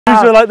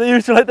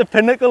Used to like the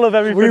pinnacle of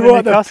everything in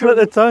Newcastle at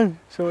the time.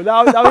 So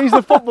now he's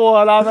the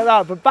footballer and I'm like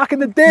that. But back in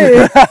the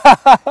day,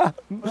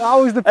 I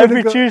was the pinnacle.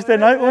 Every Tuesday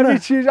night, Every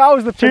Tuesday, I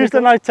was the pinnacle. Tuesday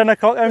night, 10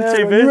 o'clock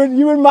MTV. Yeah,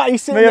 you and Matty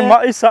sitting there. Me and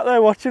Matty sat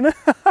there watching it.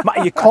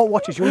 Matty, you can't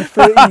watch it, you're only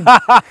 13.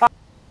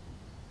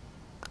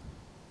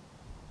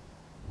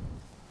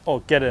 Oh,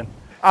 get in.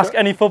 Ask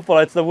any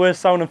footballer, it's the worst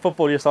sound in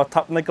football. You start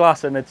tapping the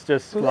glass and it's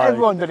just like...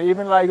 Everyone did it,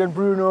 even like when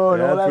Bruno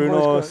and all that.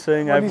 Bruno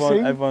sing,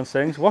 everyone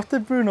sings. What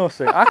did Bruno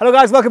sing? Hello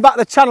guys, welcome back to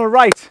the channel.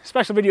 Right,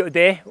 special video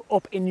today,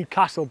 up in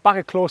Newcastle, back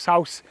at Close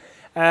House.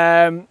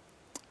 But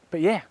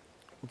yeah,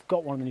 we've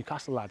got one of the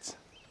Newcastle lads,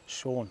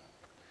 Sean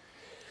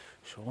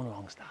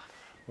Longstaff.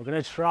 We're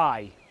gonna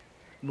try,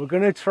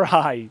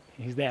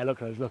 he's there,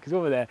 look at us, look, he's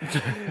over there.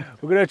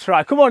 We're gonna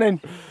try, come on in.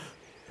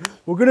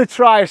 We're going to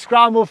try a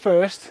scramble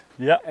first,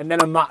 yeah, and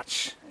then a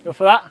match. You up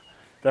for that?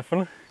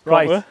 Definitely.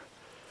 Right.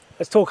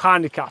 Let's talk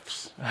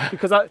handicaps,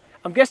 because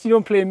I'm guessing you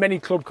don't play in many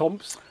club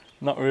comps.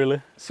 Not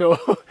really. So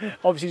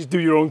obviously just do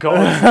your own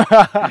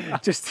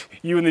comps. Just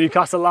you and the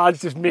Newcastle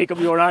lads just make up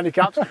your own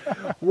handicaps.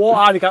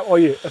 What handicap are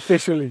you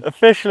officially?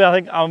 Officially, I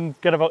think I'm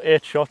getting about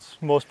 8 shots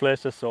most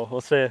places. So we'll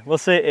say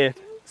 8.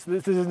 So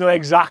there's no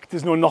exact.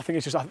 There's no nothing.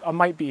 It's just I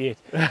might be 8.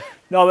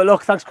 No, but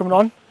look, thanks for coming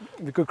on.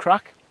 The good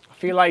crack. I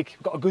feel like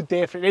we've got a good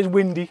day for it. It is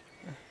windy.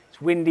 It's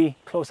windy.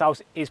 Close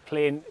House is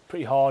playing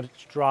pretty hard.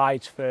 It's dry,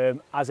 it's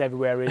firm, as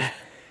everywhere is.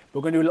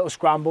 We're going to do a little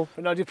scramble.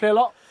 But now, do you play a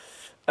lot?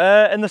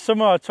 In the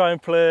summer, I try and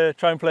play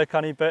a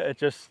canny bit. It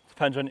just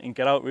depends when you can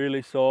get out,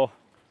 really. So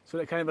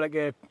it's kind of like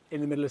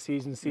in the middle of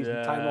season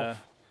yeah, time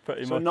off.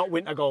 Pretty much. So not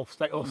winter golf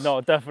like us.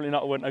 No, definitely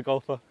not a winter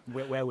golfer.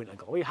 We're winter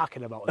golf. What are you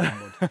hacking about in the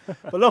mud?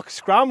 But look,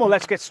 scramble.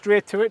 Let's get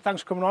straight to it.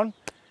 Thanks for coming on.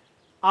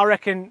 I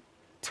reckon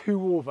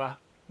 2 over.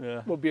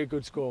 Yeah, would be a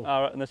good score.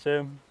 I reckon the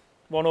same.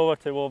 1 over,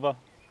 2 over.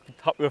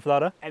 Happy with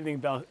that, eh? Anything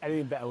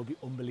better would be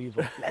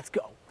unbelievable. Let's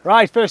go.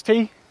 Right, first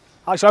tee.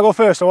 Shall I go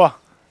first or what?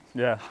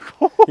 Yeah.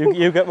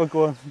 you get one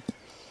going.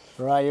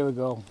 Right, here we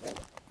go.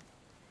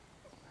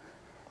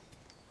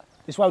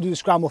 This is why I'll do the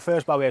scramble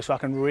first, by the way, so I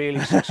can really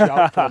suss you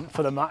out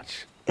for the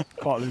match.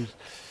 Can't lose.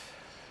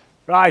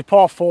 Right,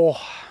 par 4.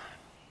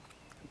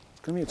 It's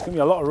gonna be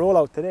a lot of roll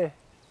out today.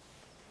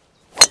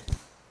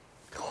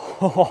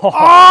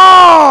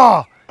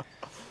 Oh!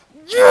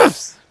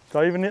 Yes! Do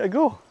I even need to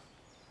go?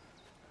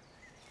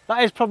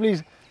 That is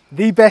probably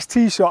the best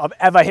tee shot I've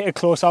ever hit at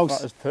Close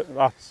House.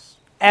 That's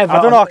ever.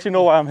 I don't actually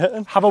know what I'm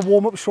hitting. Have a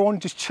warm up,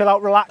 Sean. Just chill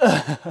out, relax.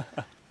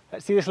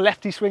 Let's see this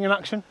lefty swing in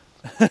action.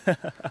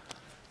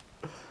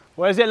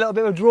 Well, is it a little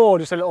bit of a draw,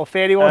 just a little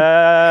fairy one?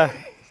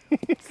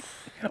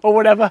 Or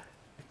whatever.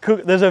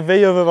 There's a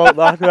V of about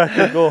that where I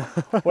could go.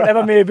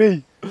 Whatever may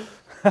be.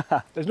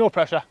 There's no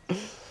pressure.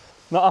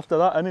 Not after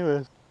that,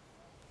 anyways.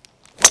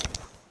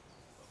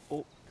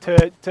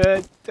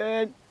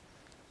 Turn.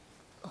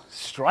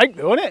 Strike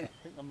though, isn't it?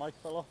 I think the mic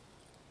fell off.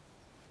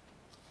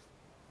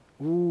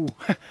 Ooh,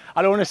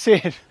 I don't want to say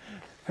it.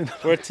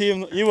 We're a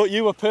team.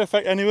 You were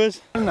perfect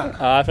anyways.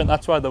 I think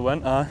that's why they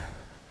went.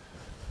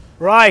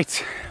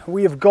 Right,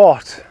 we have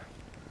got.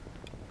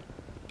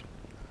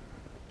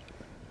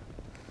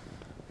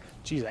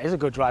 Geez, that is a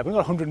good drive. We've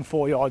got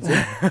 104 yards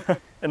in.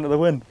 Into the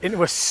wind.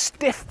 Into a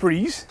stiff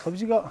breeze. What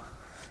have you got?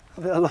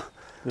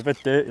 It's a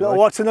bit dirty. Like.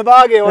 What's in the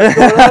bag here? What's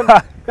going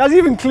on? He hasn't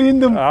even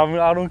cleaned them.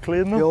 I don't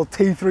clean them. The old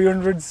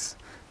T300s.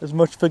 As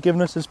much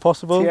forgiveness as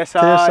possible.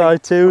 TSI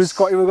 2s.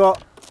 Scotty, we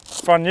got.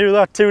 Brand new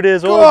that, 2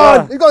 days old. Go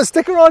on, you got a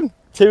sticker on.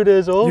 2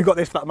 days old. You got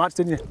this for that match,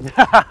 didn't you?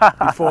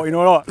 You thought, you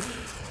know what?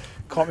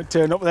 Can't be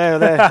turned up there or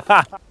there.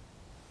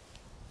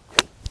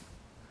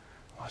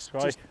 That's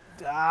right.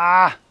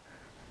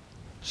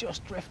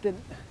 Just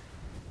drifting.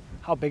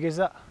 How big is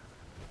that?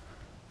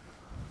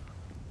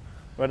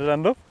 Where did it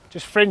end up?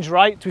 Just fringe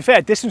right. To be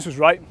fair, distance was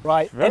right.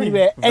 Right. Very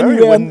anywhere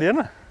windy, isn't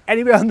it?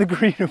 Anywhere on the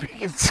green will be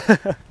good.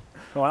 Come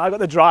on, I got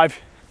the drive.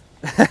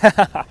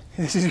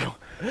 This is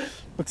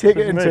we'll take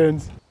it in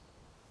turns.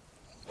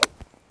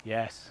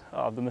 Yes.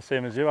 Oh, I've done the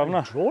same as you, haven't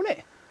I? Drawn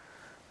it.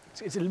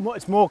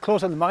 It's more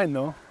closer than mine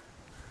though.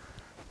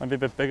 Might be a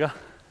bit bigger.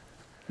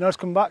 No, it's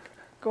come back.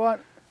 Go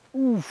on.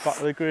 Oof. Back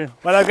to the green.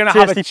 Well, I'm gonna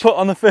have a put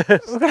on the first.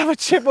 We're gonna have a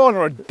chip on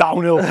or a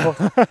downhill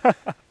putt.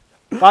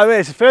 By the way,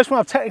 it's the first one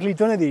I've technically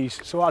done of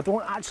these, so I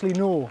don't actually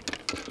know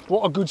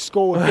what a good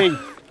score would be.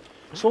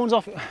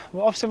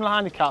 We're off similar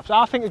handicaps.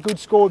 I think a good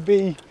score would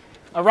be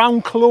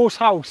around Close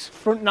House,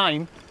 front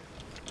 9.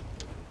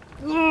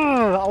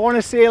 I want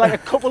to say like a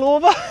couple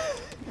over.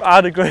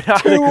 I'd agree.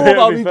 2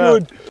 over would be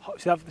good.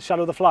 Should I have the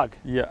shadow of the flag?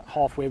 Yeah.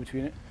 Halfway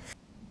between it.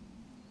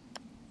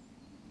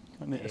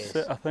 I need to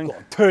sit, I think. Go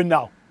on, turn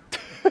now.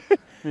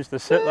 Used to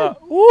sit that.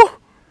 Ooh,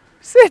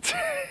 sit.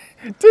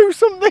 Do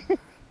something.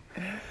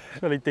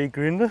 It's really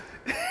degreened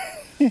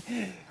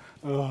it.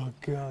 Oh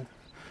God.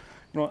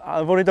 You know,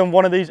 I've only done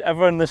one of these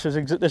ever, and this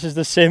is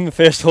the same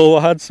first hole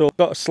I had, so I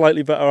got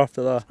slightly better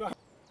after that.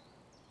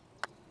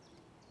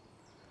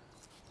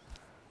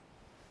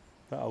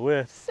 Better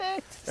wait.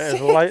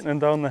 It's lightning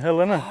down the hill,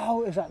 isn't it?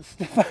 How is that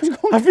stiff?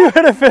 Have you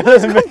heard it further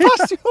than me?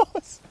 Past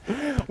yours.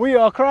 We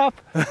are crap.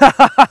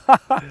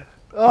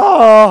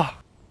 Oh.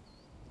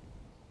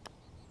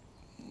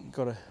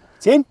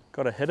 It's in.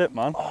 Gotta hit it,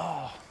 man.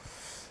 Oh.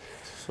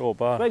 So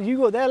bad. Where do you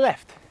go? There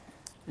left.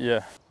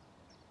 Yeah.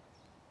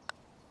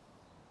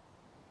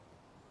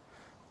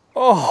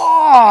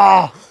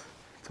 Oh!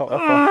 Top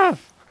effort.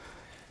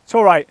 It's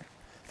all right.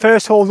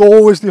 First hole's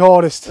always the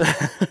hardest.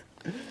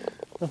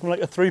 Nothing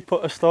like a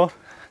 3-putter start.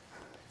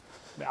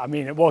 I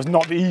mean, it was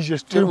not the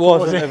easiest. It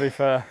wasn't, to be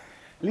fair.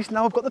 At least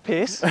now I've got the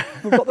pace.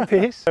 We've got the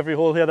pace. Every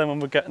hole here, then when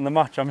we're getting the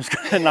match, I'm just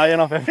getting 9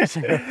 off every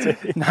single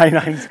tee.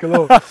 9-9s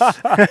galore.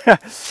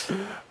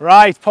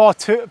 Right, part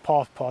two,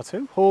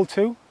 hole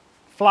 2.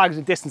 Flags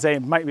and distance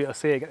aim, might be able to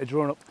see it, get the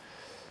drone up.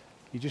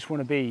 You just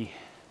want to be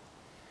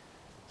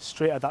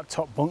straight at that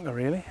top bunker,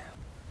 really.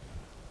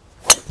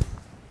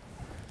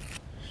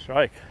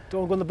 Strike.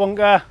 Don't go in the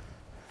bunker.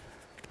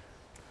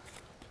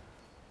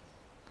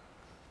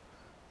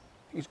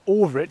 He's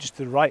over it, just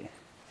to the right.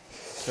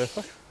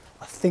 Perfect.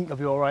 I think I'll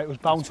be all right. It was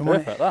bouncing,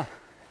 Perfect, wasn't it?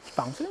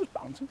 that. It was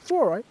bouncing. It's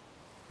all right.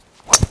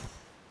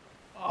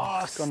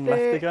 Oh, It's gone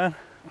left again.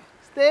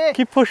 Stay.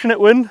 Keep pushing it,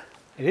 wind.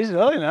 It is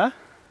early now.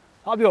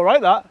 That'll be all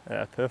right, that.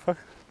 Yeah, perfect.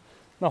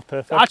 Not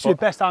perfect. Actually, the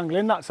best angle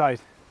in that side.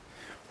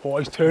 Oh,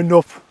 he's turned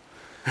up.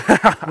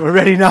 We're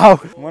ready now.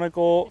 I'm going to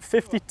go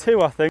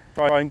 52, I think.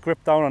 Try and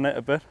grip down on it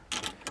a bit.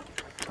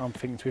 I'm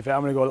thinking, to be fair,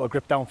 I'm going to go a little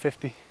grip down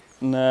 50.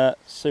 And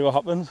see what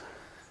happens.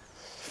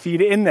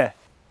 Feed it in there.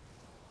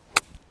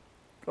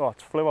 Oh,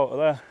 it's flew out of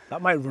there.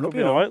 That might run up, Could be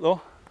you know. alright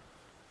though.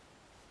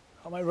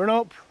 That might run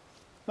up.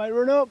 Might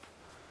run up.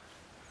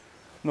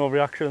 No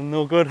reaction,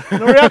 no good.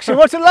 No reaction.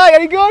 What's it like?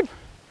 Any good?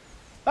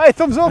 Hey,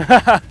 thumbs up.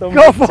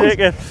 Go for it. Take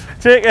it.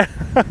 Take it.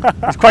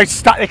 He's quite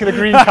static in the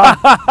green cam.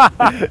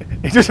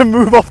 He doesn't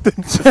move often.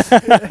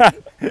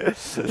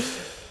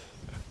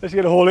 Let's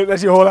get a hole in.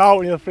 Let's get a hole out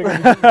when you're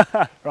freaking.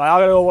 Right, I'm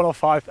gonna go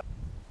 105.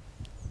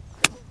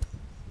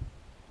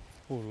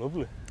 Oh,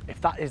 lovely. If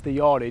that is the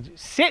yardage,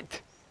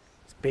 sit.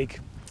 It's big.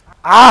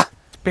 Ah,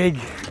 it's big.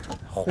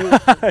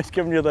 It's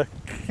giving you the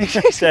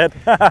dead.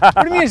 What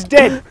do you mean it's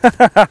dead? You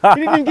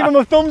didn't even give him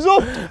a thumbs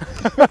up.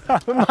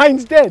 But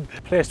mine's dead.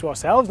 Place to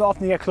ourselves. Not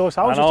often you get close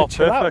hours just to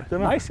chill perfect, out.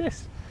 Isn't it? Nice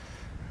this.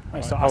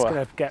 Might start asking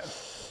to get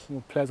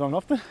more players on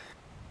often.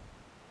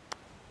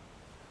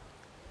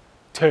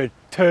 Turn,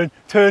 turn,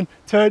 turn,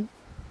 turn.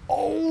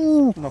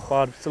 Oh! Not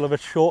bad. Still a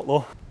bit short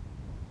though.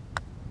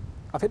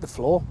 I've hit the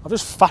floor. I've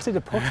just fatted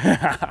a putt.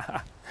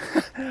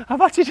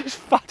 I've actually just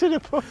fatted a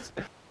putt.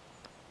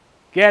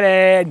 Get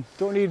in.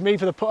 Don't need me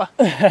for the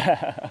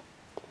putter.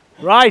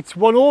 Right,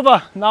 1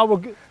 over. Now we're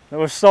good.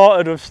 We've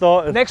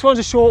started. Next one's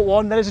a short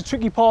one. Then there's a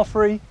tricky par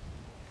 3.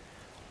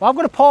 Well, I've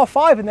got a par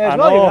 5 in there as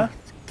well, you know.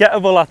 It's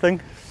gettable, I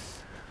think.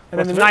 And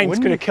then the 9's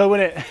going to kill,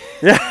 isn't it?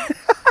 Yeah.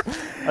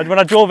 And when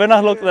I drove in, I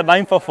looked at the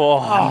 9 for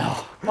 4.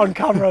 Oh, no. On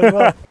camera as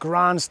well.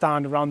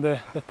 Grandstand around the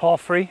par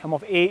 3. I'm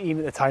off 18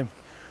 at the time.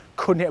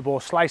 Couldn't hit a ball,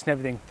 slicing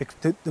everything.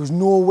 There was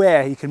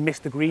nowhere you can miss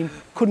the green.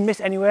 Couldn't miss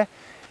anywhere.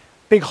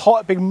 Big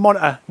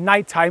monitor,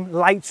 night time,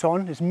 lights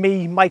on. It's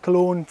me, Michael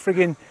Owen,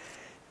 friggin'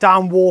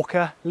 Dan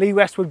Walker, Lee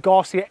Westwood,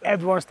 Garcia,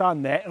 everyone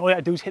standing there. And all you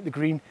had to do is hit the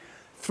green.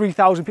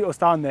 3,000 people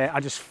standing there. I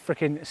just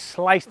freaking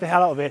sliced the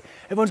hell out of it.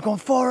 Everyone's going,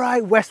 4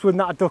 right, Westwood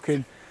not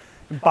ducking.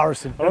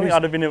 Embarrassing. I don't think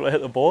I'd have been able to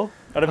hit the ball.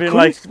 I'd have been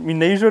like, my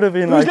knees would have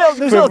been like.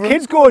 There's little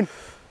kids going,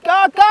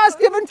 Guys,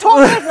 give him top.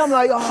 And I'm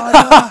like,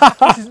 oh,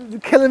 no, this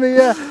is killing me,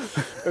 yeah.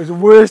 It was the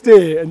worst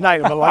day at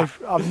night of my life.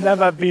 I've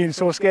never been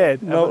so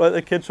scared. No, like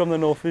the kids from the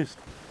northeast.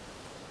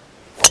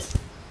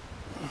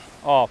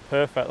 Oh,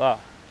 perfect that.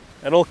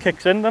 It all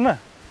kicks in, doesn't it?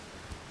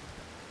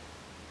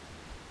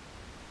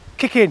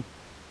 Kick in.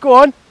 Go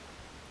on.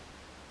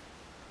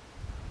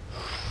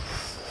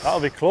 That'll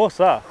be close,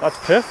 that. That's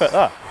perfect,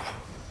 that.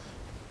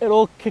 It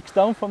all kicks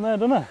down from there,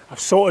 doesn't it? I've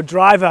sorted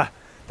driver.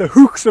 The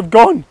hooks have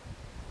gone.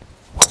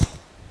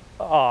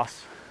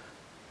 Arse.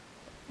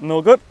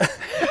 No good.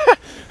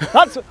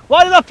 That's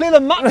why did I play the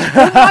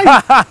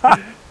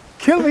match?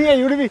 Kill me, yeah.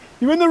 You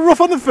were in the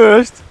rough on the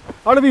first.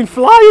 I would have been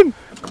flying.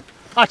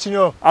 Actually,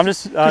 no. I'm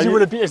just. You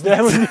would have beat us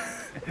there, wouldn't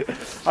you?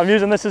 I'm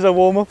using this as a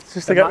warm up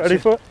just to get ready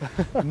for it.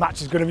 The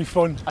match is going to be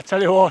fun. I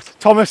tell you what,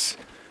 Thomas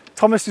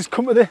has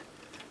come to the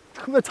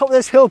top of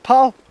this hill,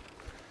 pal.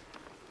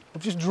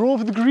 I've just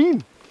drove the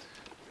green.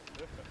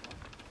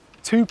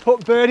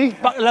 2-putt birdie,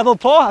 back to level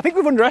par. I think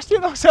we've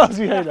underestimated ourselves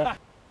here.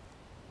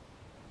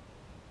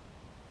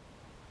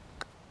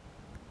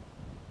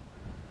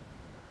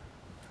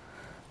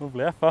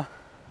 Lovely effort.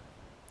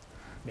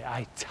 Yeah,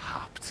 I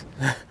tapped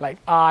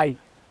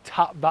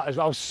that as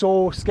well. I was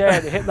so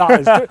scared to hit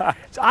that.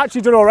 It's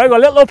actually done all right. Got a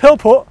little uphill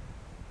putt.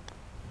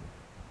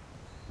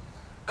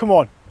 Come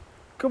on.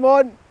 Come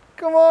on.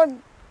 Come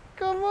on.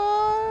 Come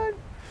on.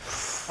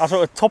 I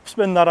sort of top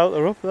spin that out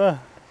the rough there.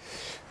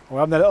 We're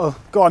having a little,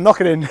 go on,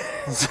 knock it in.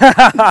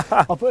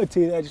 I'll put a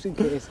tee there just in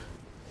case.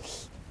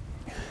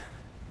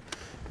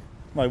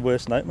 My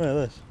worst nightmare,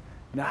 this.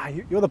 Nah,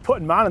 you're the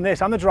putting man in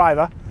this. I'm the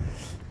driver.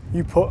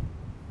 You put.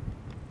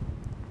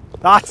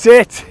 That's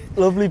it.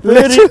 Lovely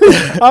birdie.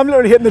 I'm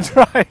literally hitting the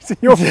drives and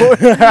you're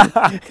putting.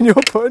 And you're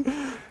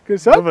putting. Good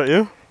stuff. How about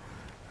you?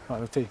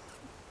 Right, tee.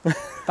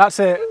 That's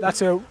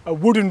a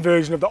wooden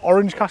version of the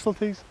orange castle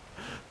tees.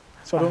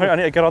 So I think I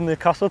need to get on the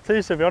Newcastle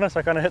tee, to be honest.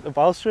 I kind of hit the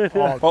ball straight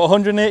here. Oh. About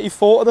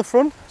 184 to the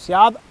front. See,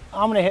 I'm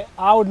gonna hit.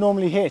 I would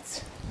normally hit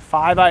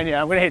 5 out in here.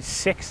 I'm gonna hit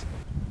 6.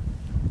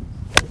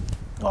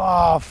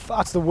 Oh,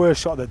 that's the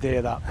worst shot of the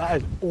day. That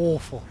is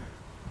awful.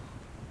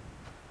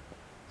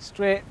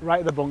 Straight right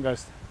at the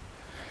bunkers.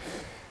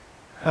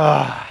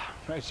 Right,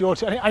 it's your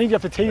turn. I need you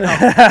off the tee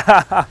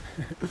now.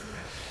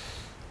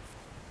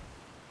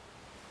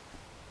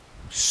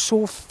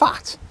 So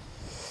fat.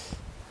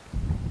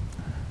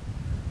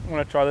 I'm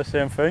going to try the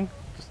same thing.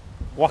 Just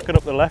whack it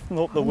up the left and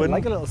hope the wind.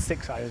 Like a little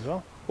 6-eye as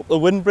well. Hope the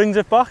wind brings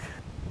it back.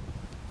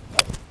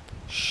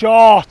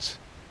 Shot.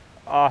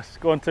 Ah, it's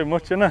going too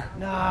much, isn't it?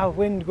 Nah,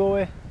 wind, go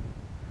away.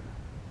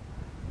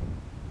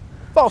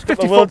 That was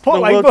 50 The foot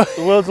putt,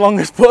 the world's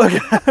longest putt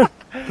again.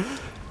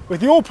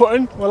 With your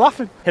putting, we're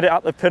laughing. Hit it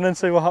at the pin and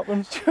see what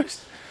happens.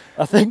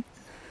 I think.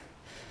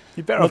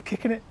 You're better off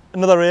kicking it.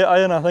 Another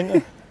 8-iron, I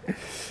think.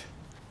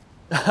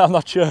 I'm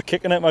not sure.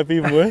 Kicking it might be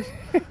even worse.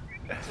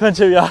 Depends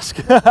who you ask.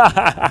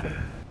 That's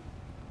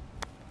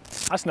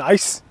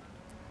nice.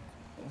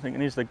 I think it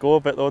needs to go a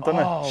bit though, doesn't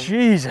it?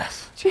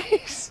 Jesus.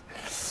 Jeez.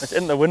 It's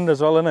in the wind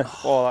as well, isn't it?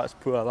 Oh, that's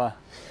poor, that.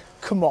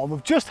 Come on,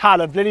 we've just had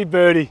a bloody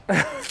birdie.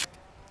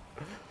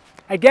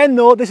 Again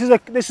though, this is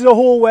a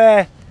hole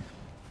where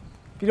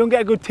if you don't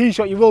get a good tee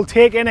shot, you will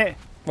take in it.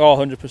 Oh,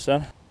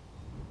 100%.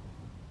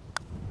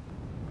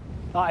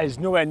 That is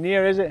nowhere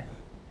near, is it?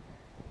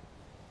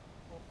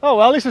 Oh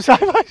well, at least we're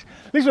sideways.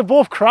 At least we're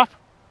both crap.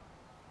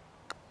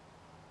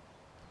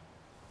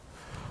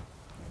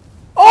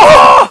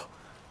 Oh!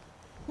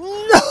 No!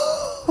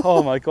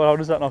 Oh my God, how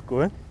does that not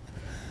go in?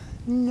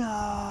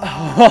 No.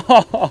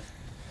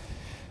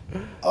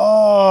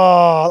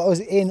 Oh, that was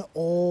in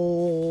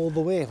all the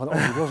way. Well,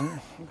 that wasn't.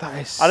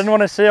 That is. I didn't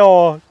want to say,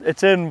 oh,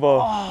 it's in, but.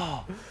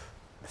 Oh.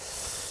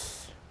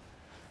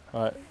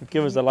 Right,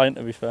 give us the line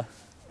to be fair.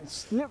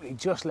 It's literally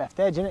just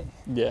left edge, isn't it?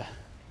 Yeah.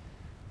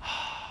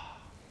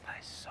 That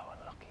is so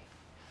unlucky.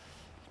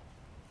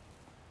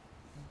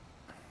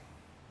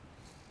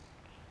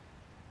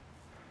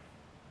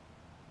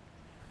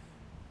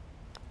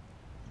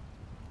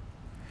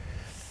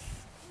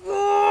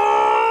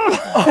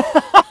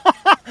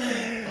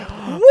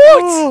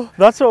 What?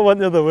 That's what went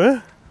the other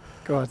way.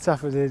 God,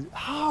 Safa did.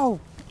 How?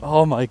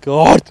 Oh my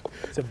God.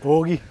 It's a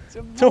bogey.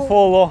 Tough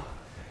hole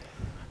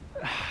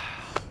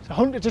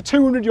It's a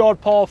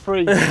 200-yard par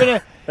 3.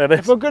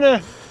 If we're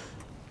gonna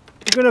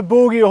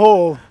bogey a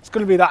hole, it's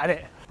gonna be that,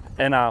 innit?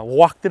 And I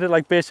whacked it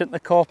like basically in the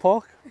car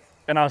park.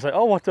 And I was like,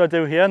 oh, what do I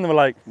do here? And they were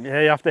like,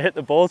 yeah, you have to hit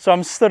the ball. So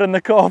I'm stood in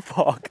the car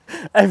park.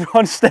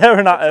 Everyone's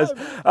staring at us.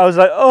 I was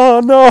like, oh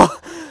no.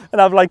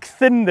 And I've like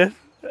thinned it.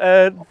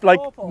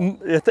 Like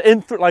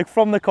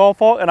from the car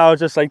park, and I was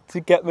just like, to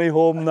get me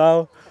home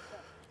now.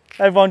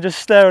 Everyone just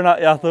staring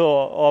at you. I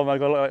thought, oh my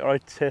God, look like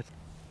right tit.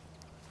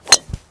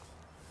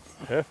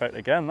 Perfect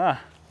again, that.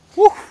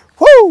 Woo!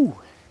 Woo!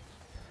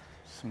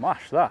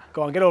 Smash that.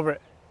 Go on, get over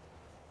it.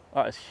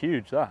 That is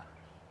huge, that.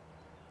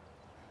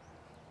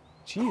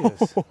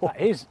 Jesus,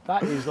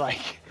 that is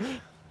like,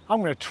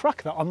 I'm going to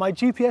track that on my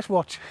GPS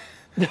watch.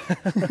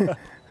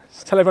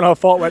 Just tell everyone how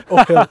far it went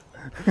uphill.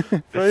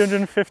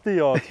 350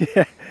 yards.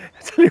 Yeah,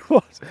 I tell you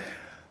what,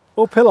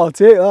 uphill I'll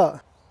take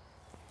that.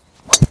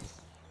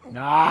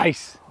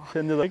 Nice.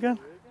 Into the again.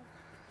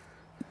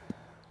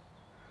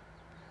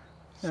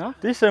 Yeah.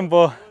 Decent,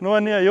 but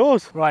nowhere near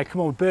yours. Right, come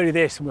on, birdie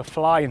this and we're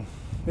flying.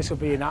 This will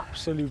be an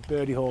absolute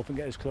birdie hole and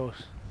get us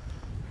close.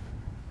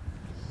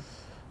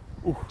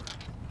 Ooh.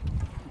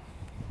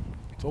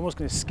 It's almost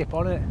going to skip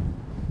on it.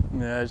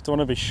 Yeah, I just don't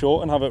want to be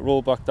short and have it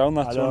roll back down,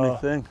 that's the only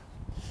thing.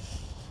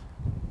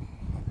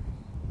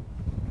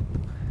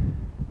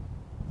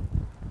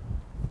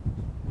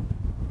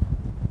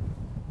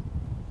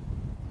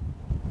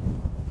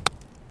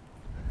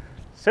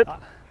 Sit.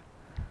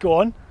 Go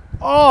on.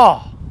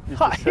 Oh!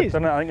 I think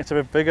it's a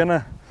bit big,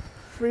 innit?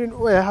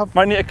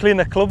 Might need to clean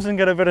the clubs and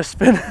get a bit of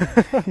spin.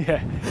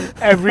 Yeah,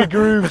 every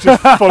groove's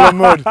just full of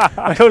mud.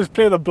 I don't just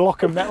play with a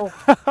block of metal.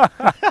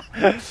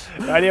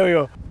 Right, here we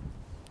go.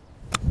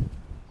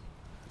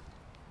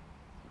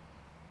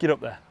 Get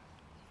up there.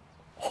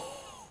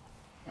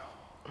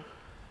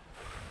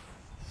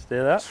 Stay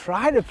there.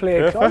 Try to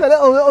play a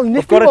little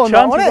nippy one. We've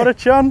got a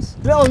chance.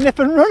 Little nip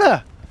and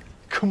runner.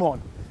 Come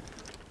on.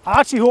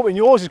 I'm actually hoping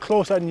yours is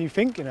closer than you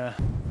think, you know.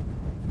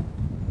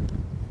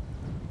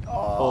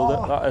 Oh. Hold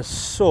it. That is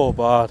so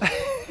bad.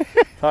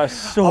 That is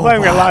so I'm not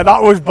even gonna lie,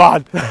 that was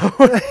bad.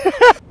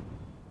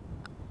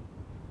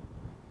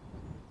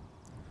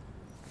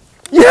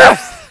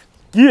 Yes!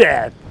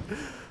 Yeah!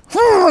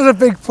 That was a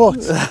big putt.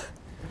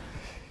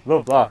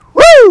 Love that.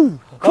 Woo!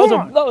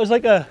 That was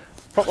like a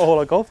proper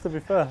hole of golf, to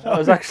be fair. That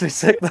was actually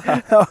sick,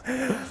 that.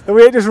 The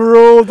way it just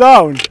rolled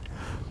down.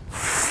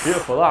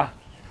 Beautiful, that.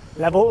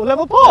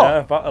 Level par? Yeah,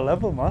 about a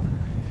level, man.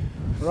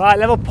 Right,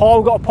 level par,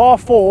 we've got a par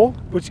 4,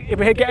 which if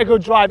we get a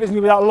good drive isn't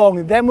going to be that long.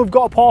 And then we've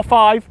got a par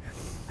 5,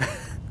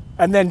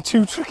 and then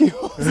 2 tricky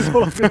holes.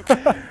 What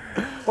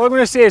I'm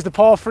going to say is the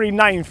par 3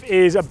 9th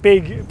is a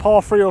big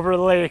par 3 over a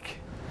lake,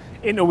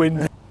 into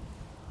wind.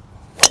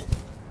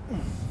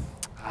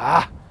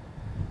 Ah,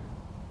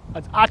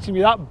 actually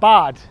be that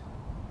bad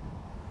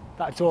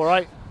that it's all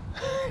right.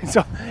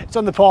 It's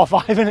on the par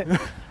 5, isn't it?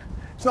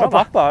 It's not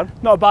that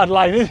bad. Not a bad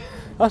line, is it?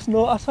 That's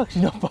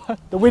actually not bad.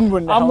 The wind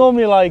wouldn't help. I'm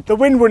normally like... The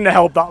wind wouldn't have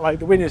helped that, like,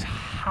 the wind is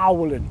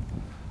howling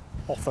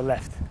off the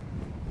left.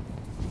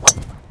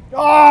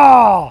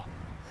 Oh!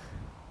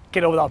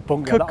 Get over that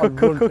bunker, that'll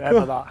run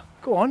forever, that.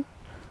 Go on,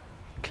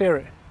 clear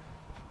it.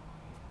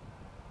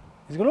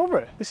 He's gone over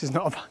it. This is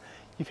not a bad...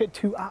 You've hit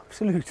 2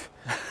 absolute.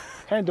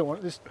 I don't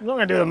want this. I'm not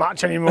going to do the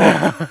match anymore.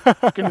 I'm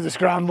going to do the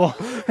scramble.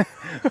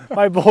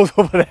 My ball's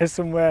over there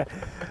somewhere.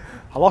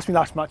 I lost my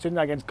last match, didn't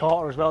I, against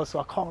Carter as well, so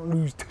I can't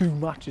lose 2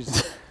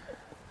 matches.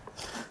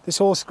 This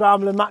whole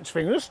scrambling match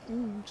thing, just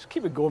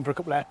keep it going for a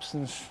couple of eps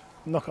and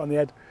knock it on the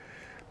head.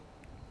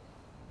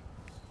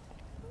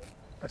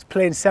 That's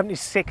playing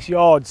 76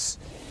 yards.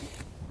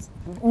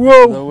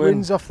 Whoa!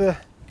 Wind's off the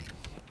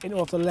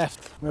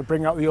left. I'm going to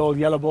bring out the old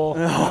yellow ball.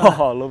 Oh,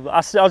 I love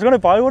that. I was going to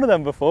buy one of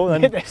them before.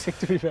 Then. They're sick,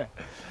 to be fair.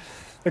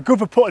 They're good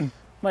for putting.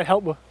 Might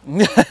help her.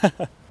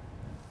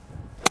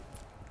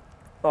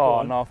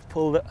 Oh no, I've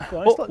pulled it.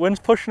 Oh, wind's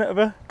pushing it a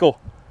bit. Go.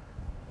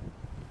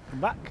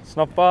 Come back. It's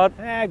not bad.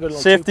 Yeah, good.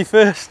 Safety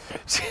first.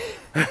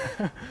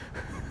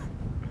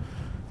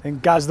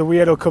 And Gaz the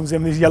weirdo comes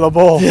in with his yellow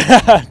ball.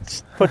 Yeah,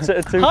 just puts it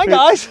at 2 feet. Hi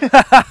guys.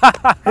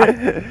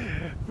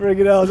 Bring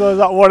it on. There's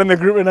that one in the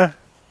group in there.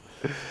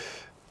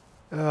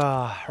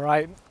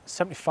 Right,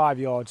 75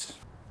 yards.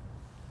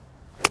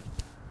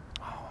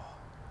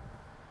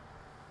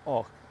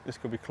 Oh, this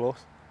could be close.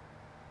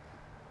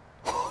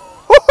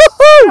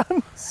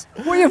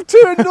 We have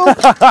turned up.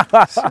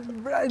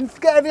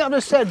 Forget everything I've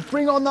just said.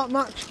 Bring on that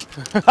match.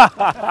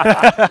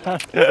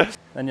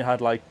 Then you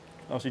had like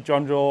obviously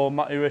John Joe,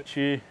 Matty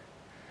Ritchie.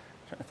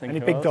 Any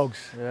big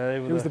dogs? Yeah,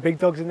 who was the big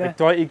dogs in there?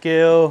 Dwighty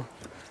Gale.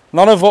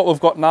 None of what we've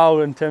got now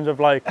in terms of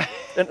like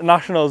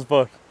internationals,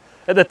 but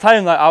at the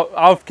time, like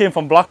I came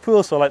from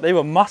Blackpool, so like they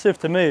were massive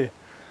to me.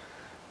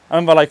 I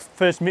remember like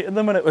first meeting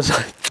them, and it was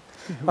like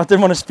I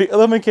didn't want to speak to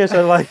them in case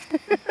I like.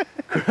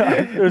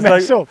 It was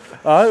like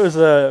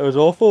it was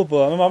awful,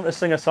 but I remember having to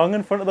sing a song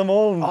in front of them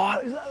all. And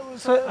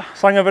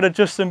sang a bit of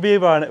Justin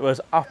Bieber, and it was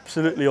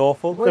absolutely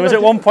awful. There was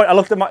at one point I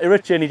looked at Matty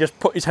Ritchie and he just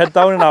put his head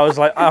down, and I was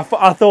like, I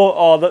thought,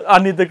 oh, I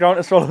need the ground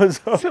to swallow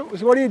us up. So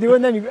what are you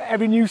doing then?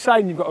 Every new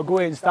sign you've got to go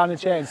in, stand in a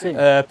chair and sing?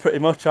 Pretty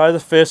much. The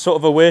first sort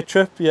of away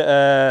trip,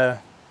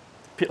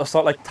 people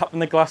start like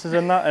tapping the glasses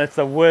in that, and it's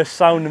the worst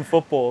sound in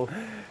football.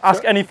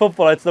 Ask any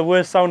footballer, it's the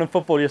worst sound in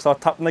football. You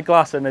start tapping the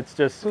glass and it's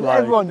just like...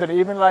 Everyone did it,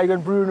 even like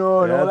when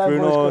Bruno and all that.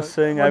 Bruno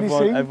sing,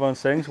 everyone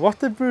sings. What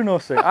did Bruno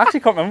sing? I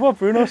actually can't remember what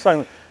Bruno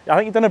sang. I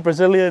think he done a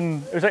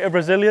Brazilian, it was like a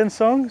Brazilian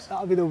song.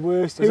 That would be the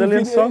worst.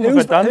 Brazilian song with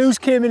a dance. Who's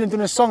came in and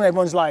done a song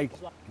everyone's like,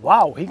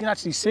 wow, he can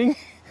actually sing.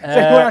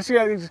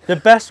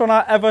 The best one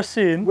I ever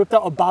seen. Whipped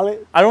out a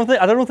ballad. I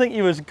don't think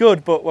he was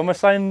good, but when we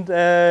signed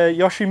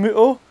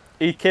Yoshimoto,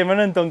 he came in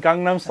and done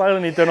Gangnam Style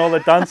and he done all the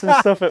dance and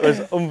stuff. It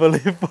was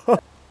unbelievable.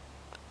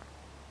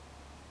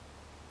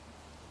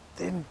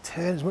 Didn't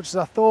turn as much as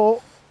I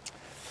thought.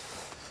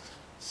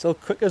 So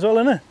quick as well,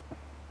 isn't it?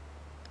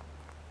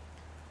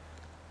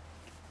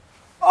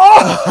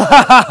 Oh!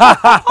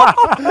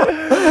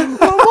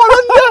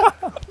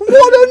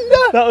 One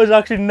under! That was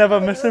actually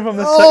never missing from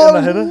the second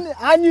I hit it.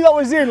 I knew that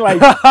was in,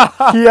 like,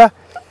 here.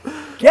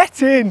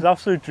 Get in! It's an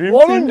absolute dream.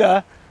 One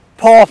under,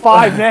 par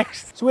 5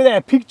 next. So we're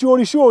there, peak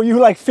Geordie Shore, you were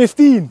like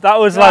 15. That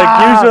was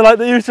like,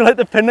 usually like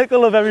the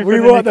pinnacle of everything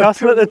in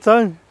Newcastle at the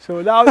time.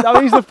 So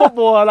now he's the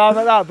footballer and I'm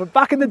like that. But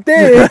back in the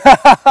day,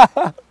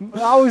 that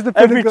was the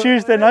pinnacle. Every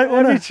Tuesday night,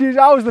 wasn't it? Tuesday,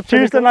 I was the pinnacle.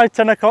 Tuesday night,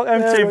 10 o'clock,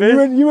 MTV.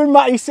 Yeah, you and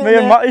Matty sitting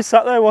there. Me and Matty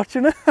sat there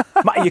watching it.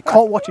 Matty, you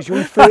can't watch it, you're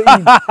only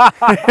 13.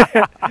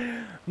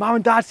 Mum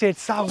and Dad said,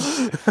 sound.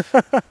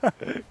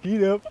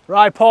 Get up.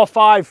 Right, par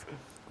 5.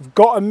 We've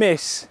got to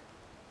miss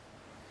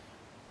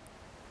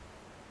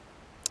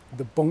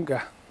the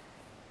bunker.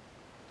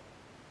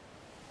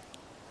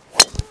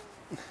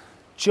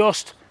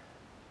 Just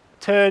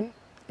turn.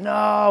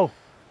 No.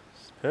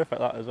 It's perfect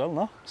that as well,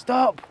 no?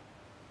 Stop.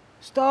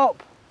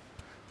 Stop.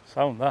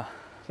 Sound that.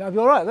 That'll be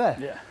all right there.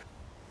 Yeah.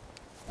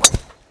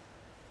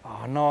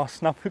 Oh no,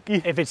 snap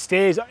hooky. If it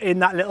stays in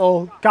that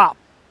little gap.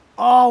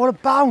 Oh, what a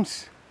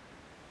bounce.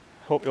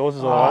 Hope yours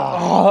is all right.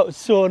 Oh, that was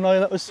so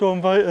annoying. That was so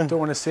inviting. Don't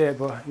want to say it,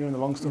 but you're in the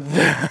long stuff.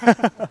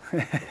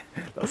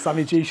 Little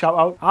Sammy G shout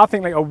out. I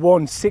think like a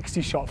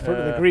 160 shot front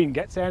of the green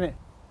gets in it.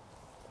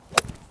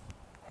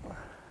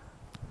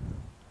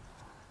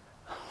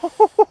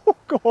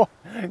 Go on.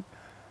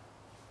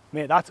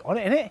 Mate, that's on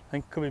it, innit? I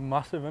think it could be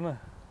massive, innit?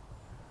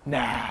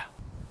 Nah.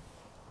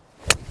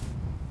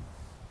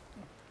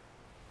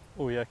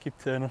 Oh yeah, keep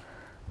turning.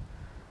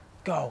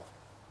 Go.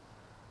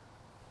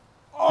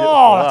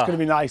 Oh, that's going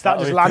to be nice. That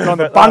just landed on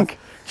the bank.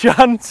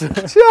 Chance.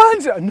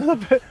 Chance. Another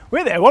bit.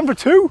 We're there, 1 for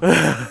 2.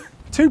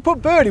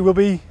 2-putt birdie will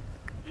be...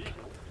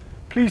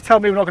 Please tell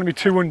me we're not going to be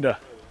 2 under.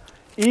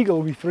 Eagle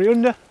will be 3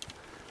 under.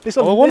 This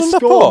score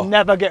will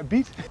never get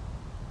beat.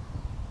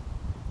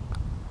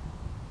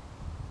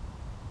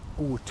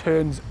 Oh,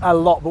 turns a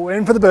lot, but we're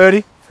in for the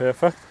birdie.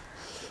 Perfect.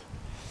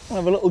 I'll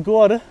have a little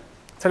go at it.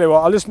 Tell you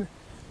what, I'll just...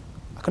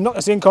 I can knock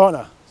this in, can't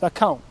I? Does that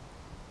count?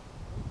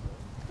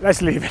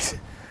 Let's leave it.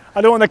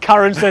 I don't want the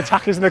Karens to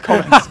attack us in the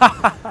comments.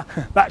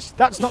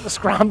 That's not the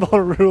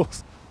Scramble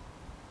rules.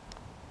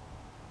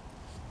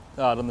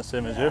 Oh, I done the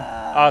same as you.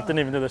 I didn't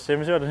even do the same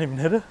as you, I didn't even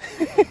hit it.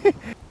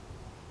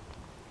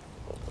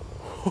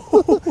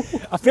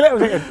 I feel like it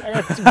was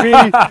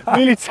like a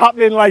really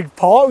tapping in like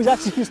part. It was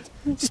actually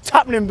just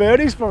tapping in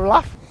birdies for a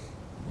laugh.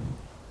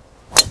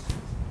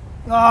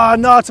 Ah,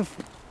 no, it's the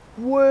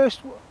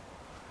worst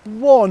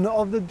one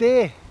of the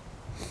day.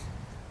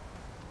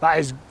 That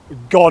is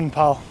gone,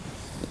 pal.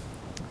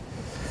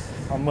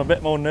 I'm a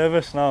bit more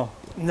nervous now.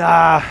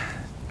 Nah,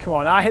 come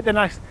on, I hit the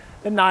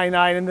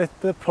 9-9 and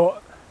the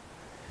putt.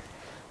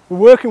 We're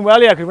working well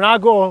here, because when I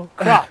go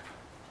crap,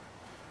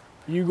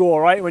 you go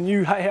alright. When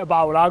you hit a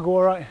barrel, I go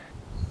alright.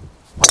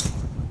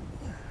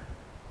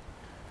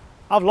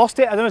 I've lost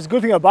it. I don't know if it's a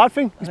good thing or a bad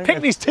thing. He's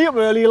picked his tee up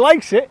early, he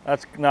likes it.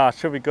 Nah, it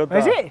should be good.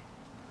 Is it?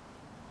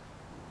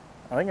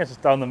 I think it's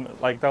just down the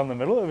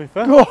middle, to be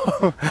fair.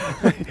 Oh.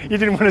 You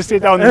didn't want to stay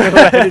down the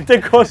middle there. It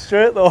did go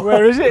straight though.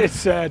 Where is it?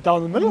 It's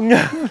down the middle.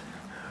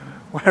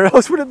 Where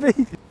else would it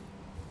be?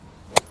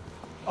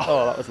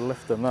 Oh, that was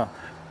lifting that.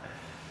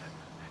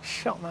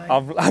 Shut mate.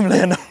 I'm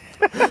laying up.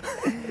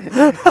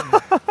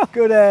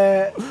 Good.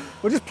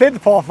 We'll just play the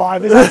par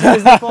 5. Is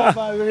the par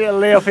 5? We'll get a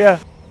lay up here.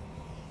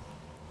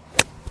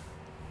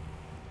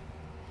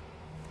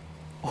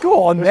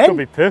 Go on, this then. This could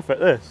be perfect,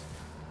 this.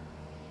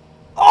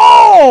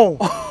 Oh!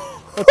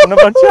 That's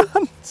another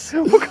chance.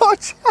 We got a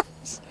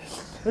chance.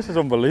 This is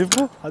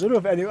unbelievable. I don't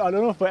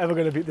know if we're ever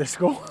going to beat this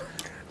score.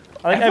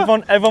 I think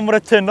everyone would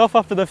have turned off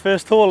after the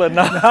first hole and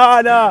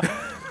now. Nah,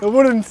 they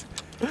wouldn't.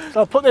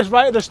 So I'll put this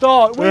right at the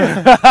start.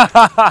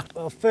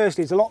 Well,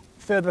 firstly, it's a lot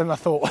further than I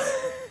thought. I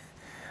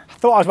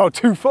thought I was about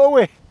 2 foot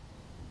away.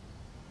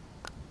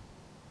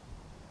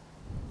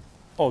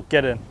 Oh,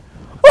 get in.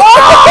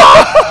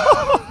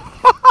 Oh!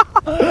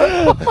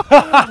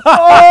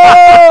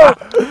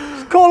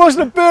 Call us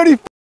the birdie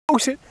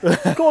bullshit.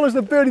 Call us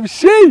the birdie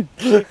machine.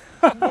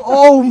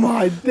 Oh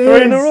my days.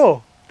 3 in a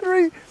row?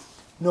 3?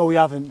 No, we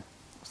haven't.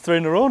 It's 3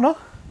 in a row, no?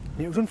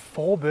 We've done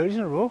 4 birdies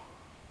in a row.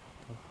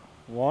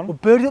 1. We're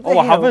birdied up the hill.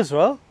 I have as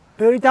well.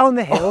 Birdied down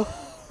the hill.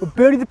 We're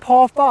birdied the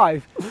par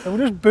 5. And we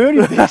just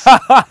birdied this.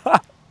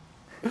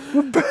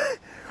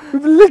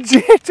 We've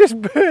legit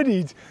just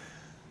birdied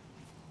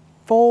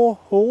 4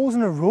 holes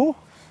in a row.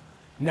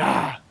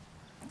 Nah.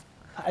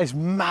 That is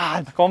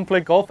mad. I can't play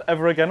golf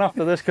ever again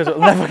after this because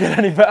it'll never get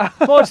any better.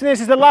 Fortunately,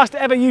 this is the last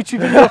ever YouTube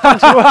video.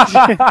 Thanks for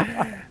watching.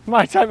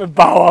 My time to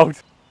bow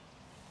out.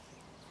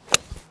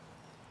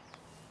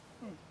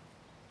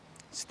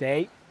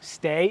 Stay,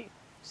 stay,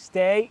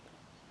 stay.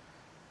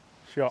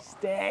 Shot.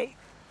 Stay.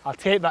 I'll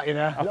take that, you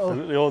know.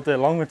 Absolutely, all day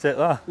long we take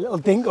that. Little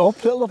dink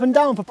up, little up and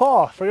down for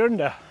par, 3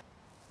 under.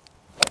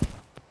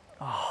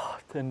 Oh,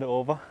 turned it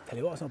over. Tell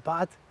you what, it's not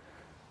bad.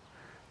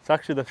 It's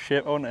actually the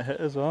shape I want to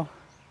hit as well.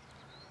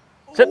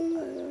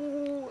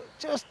 Ooh,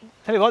 just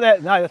tell you what,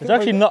 there. No, it's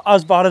actually not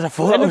as bad as I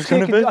thought it was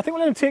going to be. I think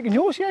we'll end up taking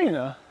yours here, you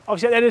know.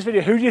 Obviously, at the end of this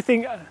video, who do you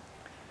think? I'm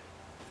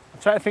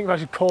trying to think if I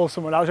should call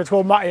someone out. Should I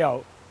call Matty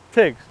out?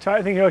 Tiggs. Trying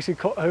to think who I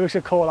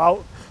should call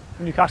out.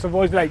 Newcastle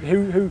boys, be like,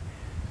 who?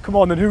 Come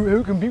on, then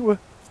who can beat?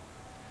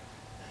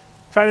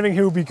 Trying to think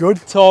who would be good.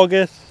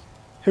 Target.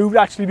 Who would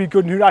actually be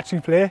good and who would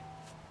actually play?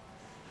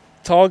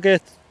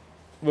 Target.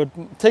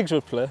 Tiggs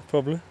would play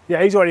probably.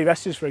 Yeah, he's already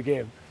rested for a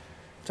game.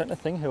 I'm trying to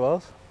think who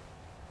else.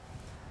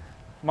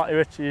 Matty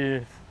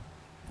Ritchie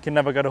can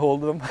never get a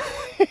hold of them.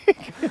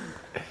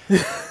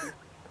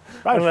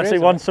 Right, unless he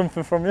wants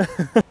something from you.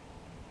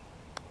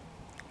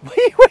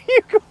 Where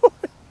you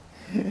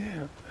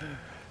going?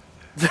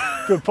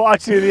 Good putt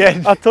actually at the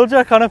end. I told you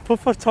I can't putt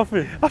for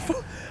toffee.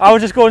 I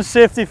was just going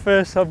safety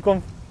first. I've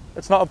gone.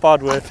 It's not a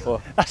bad way,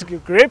 but that's a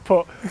great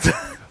putt.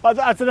 I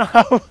don't know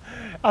how.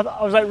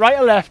 I was like right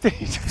or left.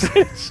 He just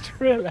hit it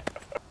straight left.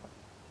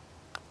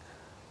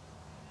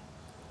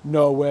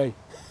 No way.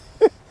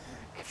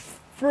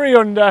 3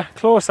 under,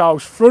 close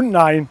house, front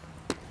 9.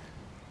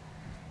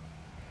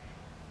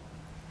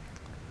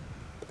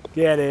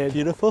 Get in.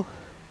 Beautiful.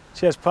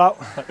 Cheers, pal.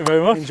 Thank you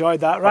very much. Enjoyed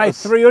that. Right,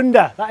 3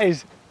 under. That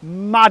is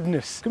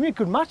madness. It's going to be a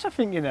good match, I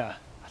think, you know.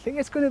 I think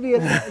it's going to be,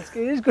 it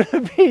is going to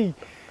be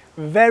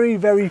very,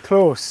 very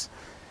close.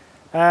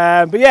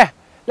 But yeah,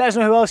 let us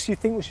know who else you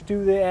think we should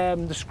do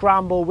the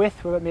scramble with,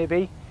 whoever it may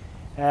be.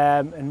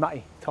 And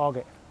Matty,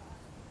 target,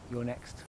 you're next.